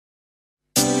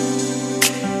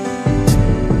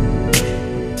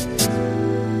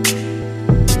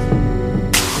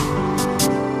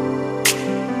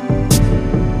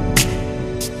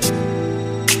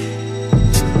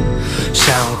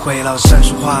围绕闪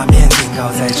烁画面，停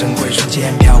靠在珍贵瞬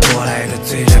间，飘过来的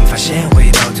醉人发现，回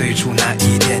到最初那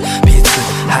一天，彼此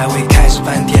还未开始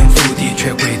翻天覆地，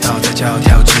却跪倒在教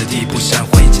条之地，不想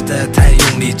回击的太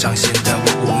用力，彰显的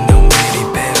我无能为力。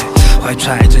baby， 怀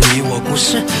揣着你我故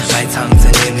事，埋藏在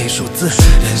年龄数字，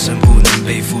人生不能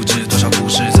被复制，多少故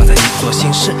事藏在你做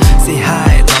心事。Say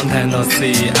hi, long time no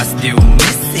see, I still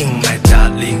missing my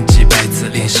darling， 几百次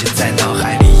练习在脑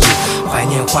海里印，怀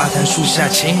念花坛树下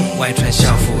情，外传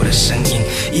校服的身影，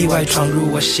意外闯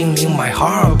入我心灵 ，my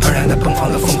heart， 突然的奔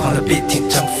放的疯狂的 beating，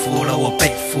 征服了我，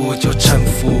背负就臣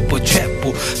服，不却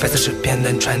步，白色诗篇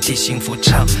能传递幸福，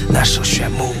唱那首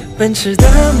旋木。奔驰的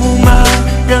木马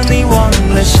让你忘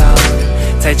了伤，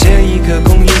在这一个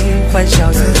供应欢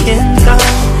笑的天堂，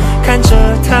看着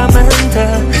他们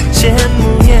的羡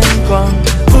慕眼光，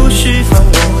不需放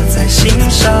我在心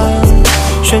上。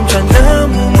旋转的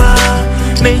木马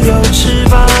没有翅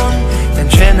膀，但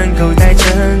却能够带着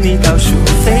你到处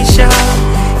飞翔。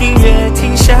音乐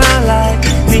停下来，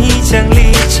你将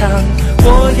离场，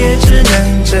我也只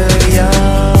能这样。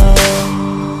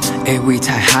We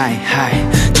太 high，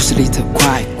 就是里头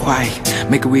快，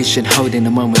每个 wish and holding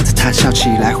the moment， 他笑起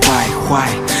来坏，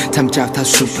他们叫她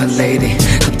super lady，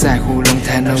 她不在乎 long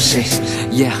time no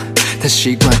see，yeah。他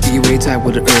习惯依偎在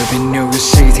我的耳边 New York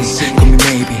City，Call me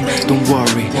maybe， Don't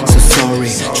worry，so sorry，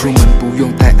 出门不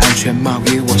用戴安全帽，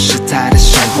因为我是他的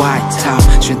小外套，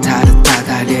选他的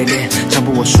大咧咧，强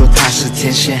迫我说他是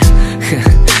天仙，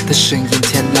他声音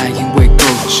天籁，因为够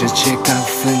直接，刚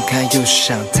分开又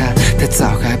想他，太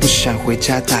早还不想回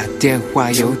家，打电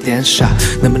话有点傻，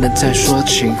能不能再说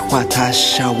情话？他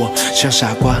笑我像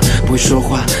傻瓜，不会说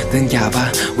话，等哑巴，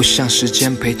我像时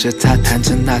间陪着他，弹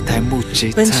着那台木吉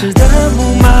他。的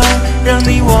木马让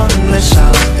你忘了伤，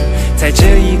在这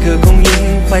一个供应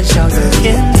欢笑的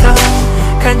天堂，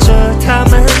看着他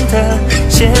们的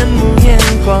羡慕眼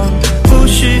光，不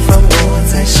需放我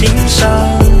在心上。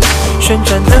旋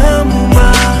转的木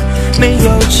马没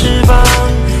有翅膀，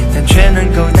但却能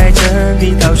够带着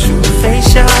你到处飞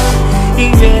翔。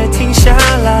音乐停下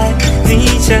来，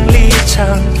你将离场，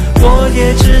我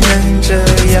也只能这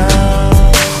样。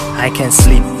I can't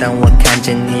sleep， 当我看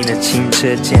见你的清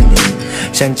澈坚定，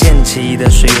像溅起的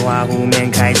水花，湖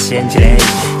面开始掀起涟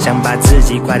漪，想把自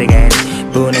己快点给你，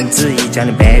不能自已叫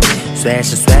你 baby， 随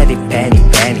时随地陪你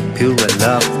 ，pure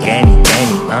love 给你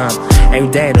，every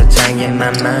day 都长夜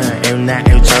漫漫 ，every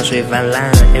night 有潮水泛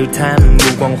滥 ，every time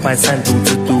目光涣散，独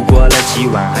自度过了几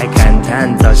晚，还感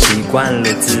叹早习惯了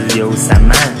自由散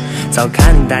漫。早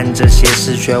看淡这些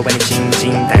事，却为你心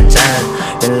惊胆战。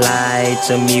原来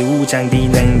这迷雾降低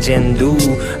能见度，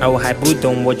而我还不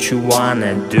懂 what you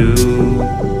wanna do。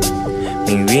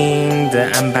命运的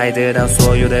安排得到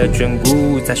所有的眷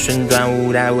顾，在旋转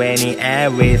舞台为你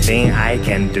everything I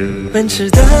can do。奔驰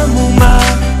的木马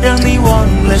让你忘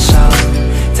了伤，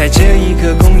在这一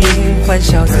个供应欢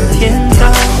笑的天堂，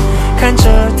看着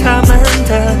他们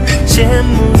的羡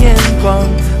慕眼光，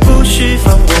不需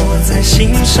放我在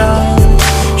心上。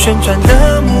旋转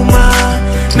的木马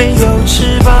没有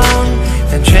翅膀，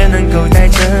但却能够带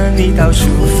着你到处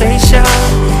飞翔。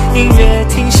音乐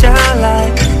停下来，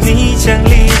你将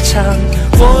离场，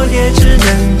我也只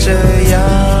能